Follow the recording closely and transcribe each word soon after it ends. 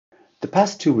The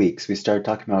past 2 weeks, we started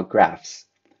talking about graphs,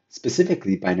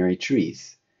 specifically binary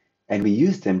trees, and we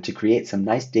used them to create some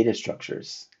nice data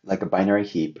structures, like a binary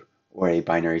heap or a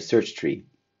binary search tree.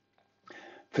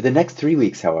 For the next 3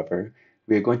 weeks, however,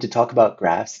 we are going to talk about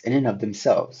graphs in and of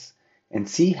themselves, and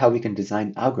see how we can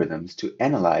design algorithms to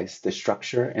analyze the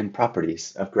structure and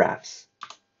properties of graphs.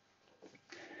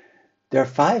 There are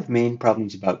 5 main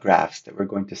problems about graphs that we're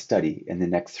going to study in the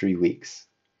next 3 weeks.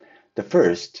 The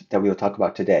first, that we will talk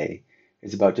about today,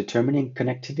 is about determining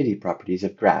connectivity properties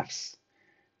of graphs.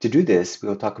 To do this, we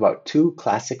will talk about 2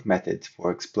 classic methods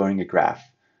for exploring a graph,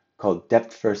 called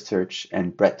depth-first search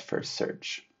and breadth-first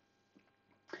search.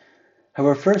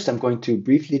 However, first I'm going to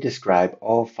briefly describe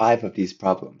all 5 of these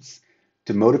problems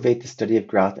to motivate the study of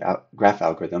graph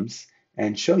algorithms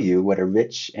and show you what a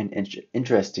rich and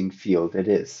interesting field it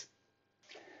is.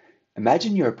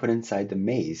 Imagine you are put inside the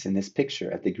maze in this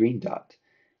picture at the green dot,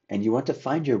 and you want to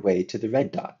find your way to the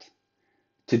red dot.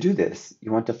 To do this,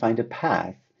 you want to find a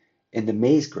path in the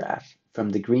maze graph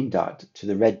from the green dot to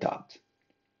the red dot.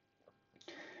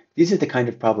 These are the kind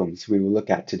of problems we will look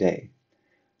at today: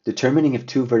 determining if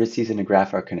 2 vertices in a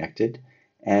graph are connected,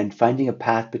 and finding a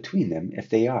path between them if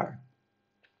they are.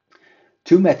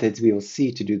 2 methods we will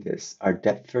see to do this are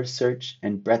depth-first search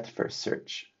and breadth-first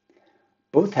search.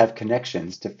 Both have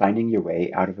connections to finding your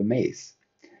way out of a maze.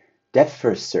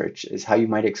 Depth-first search is how you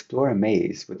might explore a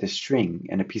maze with a string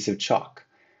and a piece of chalk,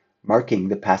 marking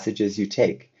the passages you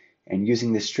take and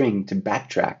using the string to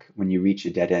backtrack when you reach a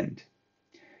dead end.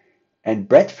 And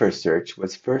breadth-first search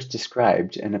was first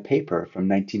described in a paper from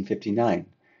 1959,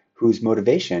 whose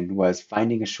motivation was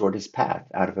finding a shortest path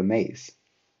out of a maze.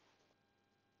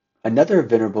 Another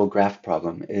venerable graph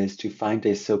problem is to find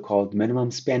a so-called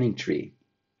minimum spanning tree.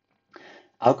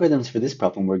 Algorithms for this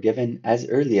problem were given as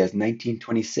early as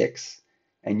 1926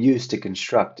 and used to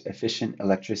construct efficient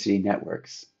electricity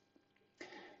networks.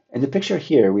 In the picture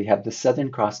here, we have the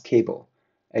Southern Cross cable,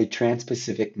 a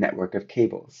trans-Pacific network of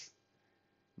cables.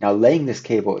 Now, laying this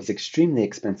cable is extremely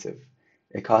expensive.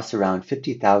 It costs around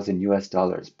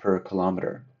 $50,000 per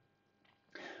kilometer.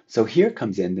 So here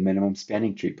comes in the minimum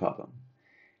spanning tree problem.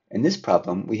 In this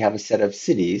problem, we have a set of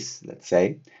cities, let's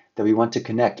say, that we want to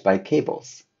connect by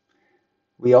cables.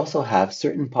 We also have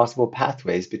certain possible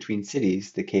pathways between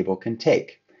cities the cable can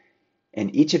take,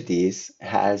 and each of these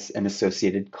has an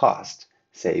associated cost,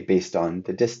 say based on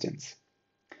the distance.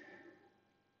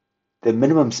 The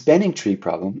minimum spanning tree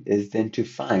problem is then to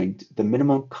find the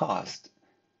minimum cost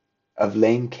of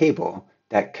laying cable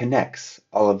that connects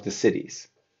all of the cities.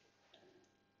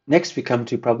 Next, we come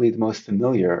to probably the most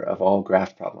familiar of all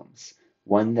graph problems,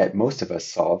 one that most of us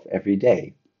solve every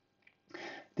day.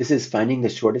 This is finding the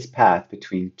shortest path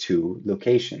between 2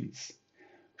 locations.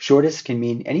 Shortest can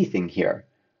mean anything here,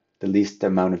 the least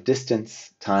amount of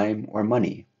distance, time, or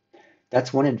money.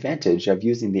 That's one advantage of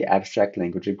using the abstract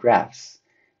language of graphs.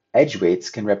 Edge weights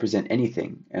can represent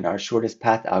anything, and our shortest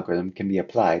path algorithm can be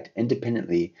applied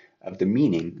independently of the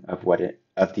meaning of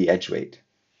the edge weight.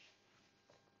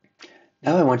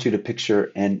 Now I want you to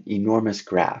picture an enormous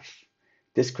graph.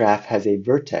 This graph has a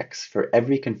vertex for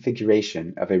every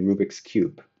configuration of a Rubik's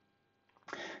Cube.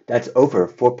 That's over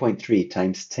 4.3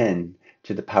 times 10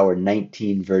 to the power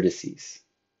 19 vertices.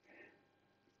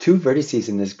 2 vertices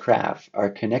in this graph are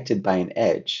connected by an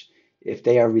edge if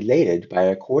they are related by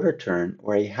a quarter turn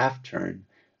or a half turn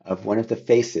of one of the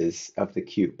faces of the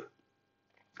cube.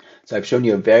 So I've shown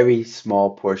you a very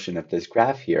small portion of this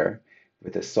graph here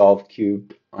with a solved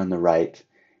cube on the right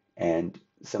and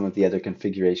some of the other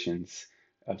configurations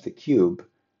of the cube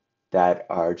that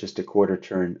are just a quarter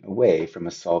turn away from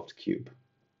a solved cube.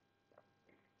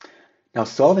 Now,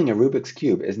 solving a Rubik's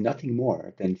Cube is nothing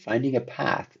more than finding a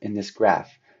path in this graph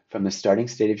from the starting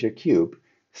state of your cube,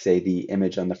 say the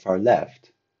image on the far left,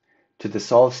 to the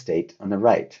solved state on the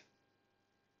right.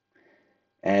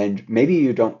 And maybe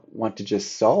you don't want to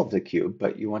just solve the cube,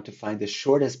 but you want to find the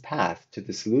shortest path to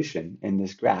the solution in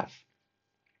this graph.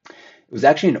 It was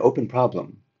actually an open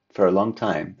problem for a long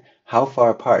time, how far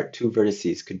apart 2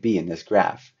 vertices could be in this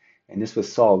graph, and this was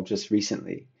solved just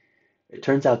recently. It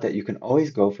turns out that you can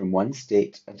always go from one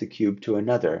state of the cube to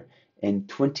another in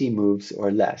 20 moves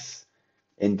or less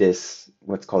in this,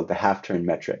 what's called the half-turn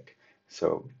metric.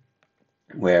 So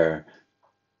where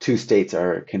 2 states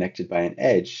are connected by an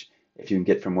edge, if you can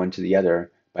get from one to the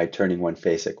other by turning one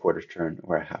face a quarter turn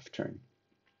or a half turn.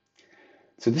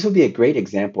 So this will be a great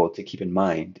example to keep in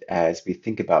mind as we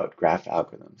think about graph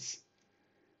algorithms.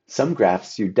 Some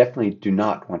graphs you definitely do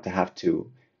not want to have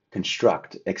to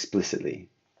construct explicitly.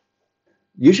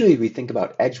 Usually we think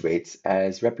about edge weights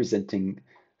as representing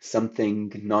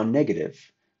something non-negative,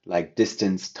 like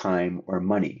distance, time, or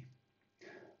money.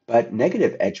 But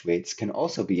negative edge weights can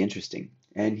also be interesting,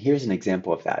 and here's an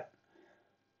example of that.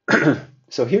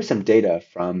 So here's some data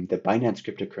from the Binance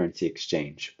cryptocurrency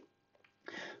exchange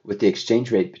with the exchange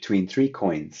rate between three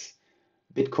coins,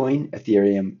 Bitcoin,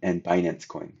 Ethereum, and Binance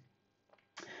Coin.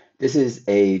 This is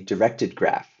a directed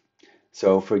graph.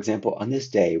 So for example, on this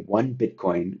day, one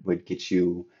Bitcoin would get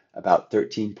you about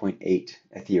 13.8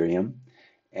 Ethereum,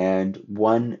 and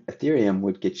one Ethereum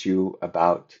would get you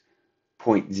about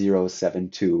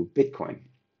 0.072 Bitcoin.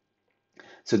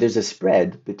 So there's a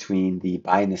spread between the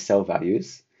buy and the sell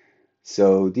values.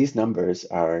 So these numbers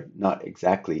are not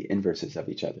exactly inverses of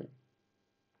each other.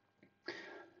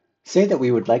 Say that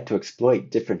we would like to exploit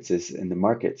differences in the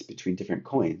markets between different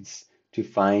coins to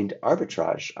find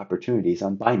arbitrage opportunities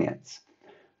on Binance.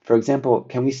 For example,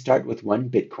 can we start with one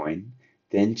Bitcoin,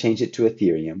 then change it to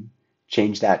Ethereum,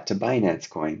 change that to Binance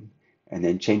Coin, and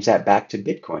then change that back to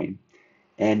Bitcoin,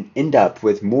 and end up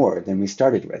with more than we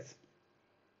started with?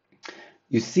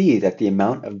 You see that the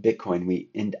amount of Bitcoin we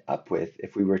end up with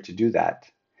if we were to do that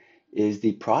is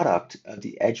the product of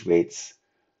the edge weights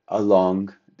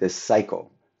along this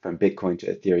cycle from Bitcoin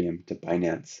to Ethereum to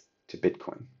Binance to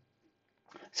Bitcoin.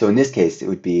 So in this case, it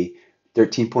would be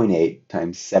 13.8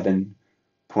 times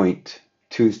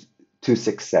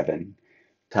 7.267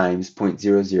 times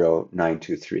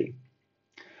 0.00923.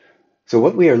 So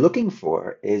what we are looking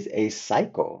for is a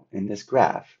cycle in this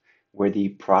graph where the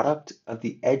product of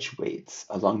the edge weights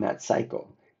along that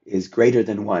cycle is greater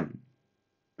than 1.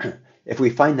 If we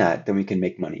find that, then we can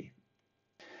make money.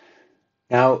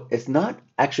 Now, it's not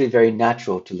actually very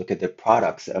natural to look at the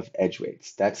products of edge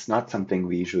weights. That's not something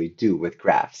we usually do with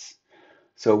graphs.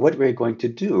 So what we're going to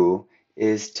do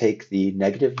is take the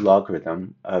negative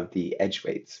logarithm of the edge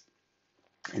weights,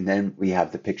 and then we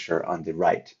have the picture on the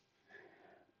right.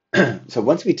 So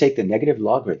once we take the negative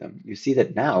logarithm, you see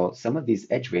that now some of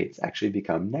these edge weights actually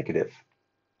become negative.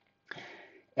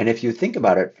 And if you think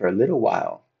about it for a little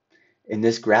while, in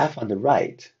this graph on the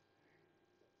right,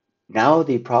 now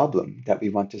the problem that we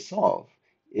want to solve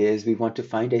is we want to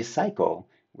find a cycle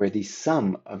where the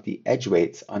sum of the edge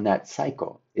weights on that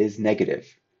cycle is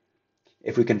negative.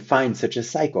 If we can find such a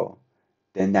cycle,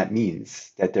 then that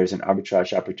means that there's an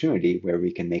arbitrage opportunity where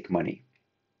we can make money.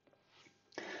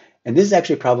 And this is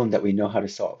actually a problem that we know how to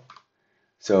solve.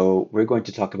 So we're going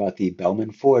to talk about the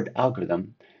Bellman-Ford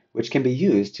algorithm, which can be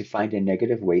used to find a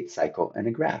negative weight cycle in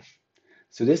a graph.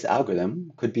 So this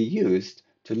algorithm could be used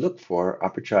to look for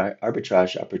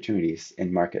arbitrage opportunities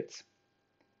in markets.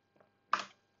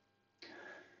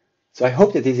 So I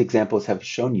hope that these examples have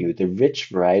shown you the rich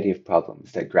variety of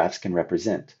problems that graphs can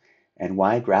represent and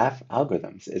why graph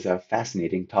algorithms is a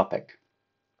fascinating topic.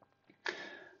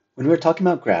 When we're talking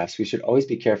about graphs, we should always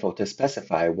be careful to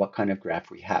specify what kind of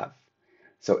graph we have.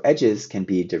 So edges can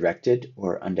be directed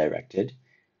or undirected,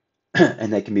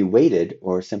 and they can be weighted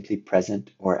or simply present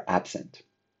or absent.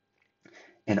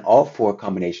 And all four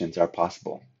combinations are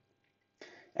possible.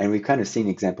 And we've kind of seen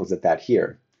examples of that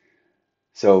here.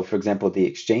 So for example, the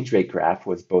exchange rate graph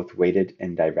was both weighted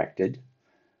and directed.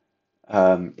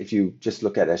 If you just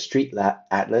look at a street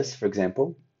atlas, for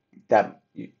example, that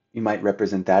you might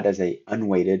represent that as a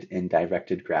unweighted and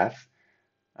directed graph.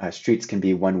 Streets can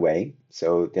be one way,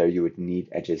 so there you would need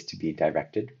edges to be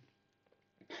directed.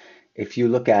 If you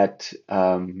look at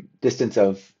distance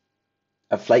of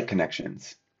flight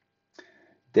connections,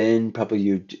 then probably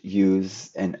you'd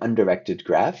use an undirected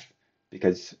graph,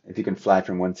 because if you can fly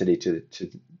from one city to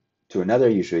another,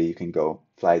 usually you can go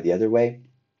fly the other way.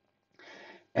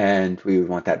 And we would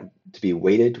want that to be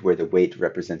weighted, where the weight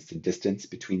represents the distance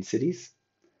between cities.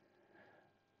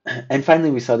 And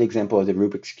finally, we saw the example of the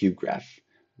Rubik's Cube graph,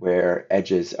 where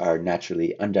edges are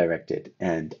naturally undirected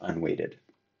and unweighted.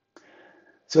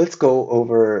 So let's go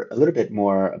over a little bit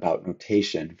more about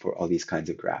notation for all these kinds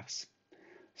of graphs.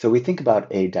 So we think about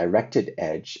a directed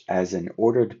edge as an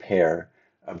ordered pair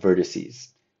of vertices.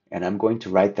 And I'm going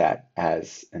to write that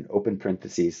as an open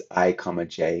parentheses I comma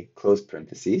j close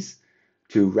parentheses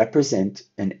to represent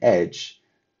an edge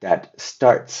that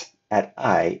starts at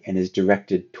I and is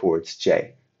directed towards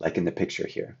j, like in the picture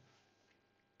here.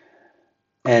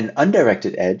 An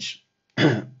undirected edge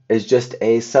is just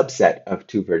a subset of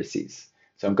two vertices.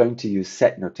 So I'm going to use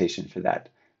set notation for that.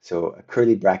 So a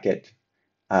curly bracket,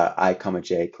 I comma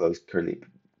j close curly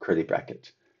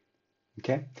bracket.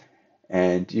 Okay,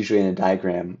 and usually in a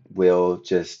diagram we'll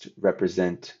just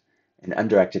represent an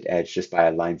undirected edge just by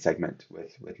a line segment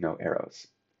with no arrows,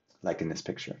 like in this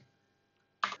picture.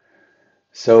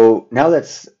 So now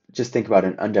let's just think about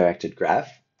an undirected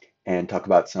graph and talk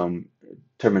about some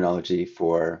terminology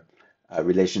for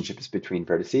relationships between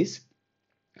vertices.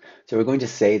 So we're going to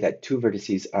say that two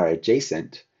vertices are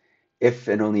adjacent if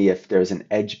and only if there's an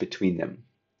edge between them.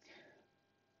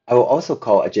 I will also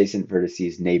call adjacent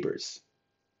vertices neighbors.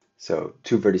 So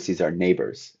two vertices are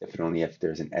neighbors if and only if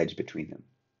there's an edge between them.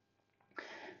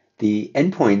 The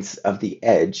endpoints of the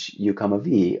edge u comma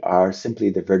v are simply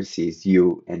the vertices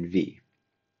u and v.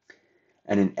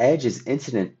 And an edge is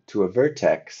incident to a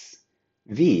vertex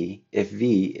v if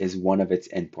v is one of its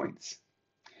endpoints.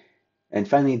 And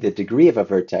finally, the degree of a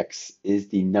vertex is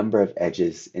the number of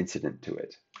edges incident to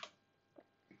it.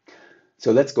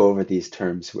 So let's go over these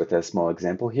terms with a small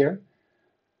example here.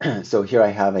 So here I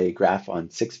have a graph on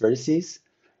 6 vertices.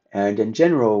 And in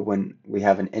general, when we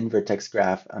have an n-vertex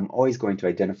graph, I'm always going to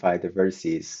identify the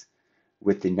vertices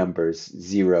with the numbers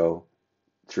 0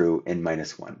 through n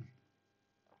minus 1.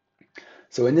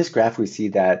 So in this graph, we see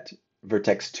that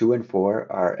vertex 2 and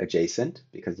 4 are adjacent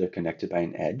because they're connected by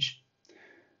an edge.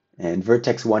 And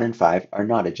vertex 1 and 5 are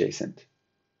not adjacent.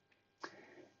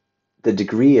 The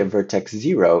degree of vertex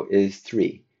 0 is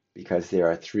 3 because there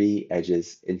are 3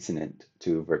 edges incident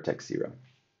to vertex 0.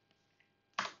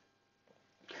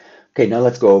 Okay, now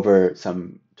let's go over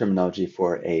some terminology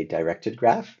for a directed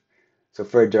graph. So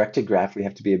for a directed graph, we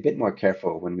have to be a bit more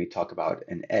careful when we talk about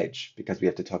an edge because we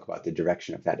have to talk about the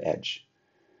direction of that edge.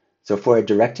 So for a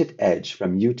directed edge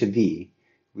from u to v,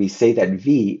 we say that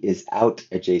v is out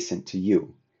adjacent to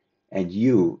u and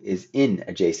u is in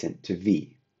adjacent to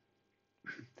v.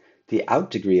 The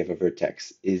out degree of a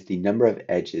vertex is the number of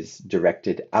edges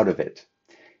directed out of it,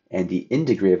 and the in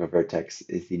degree of a vertex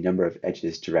is the number of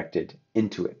edges directed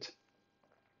into it.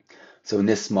 So in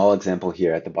this small example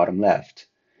here at the bottom left,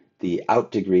 the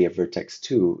out degree of vertex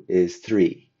 2 is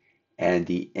 3, and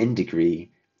the in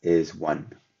degree is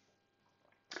 1.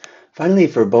 Finally,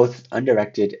 for both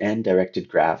undirected and directed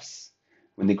graphs,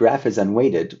 when the graph is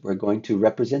unweighted, we're going to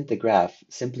represent the graph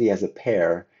simply as a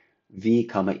pair v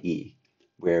comma e,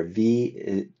 where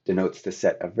v denotes the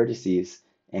set of vertices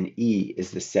and e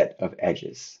is the set of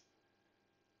edges.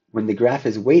 When the graph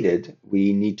is weighted,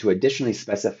 we need to additionally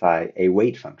specify a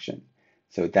weight function.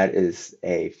 So that is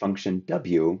a function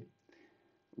w,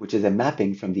 which is a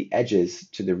mapping from the edges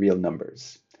to the real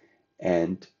numbers.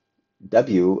 And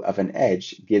w of an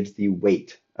edge gives the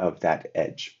weight of that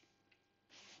edge.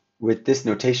 With this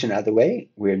notation out of the way,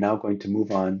 we are now going to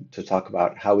move on to talk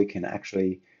about how we can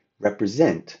actually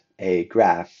represent a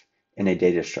graph in a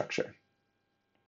data structure.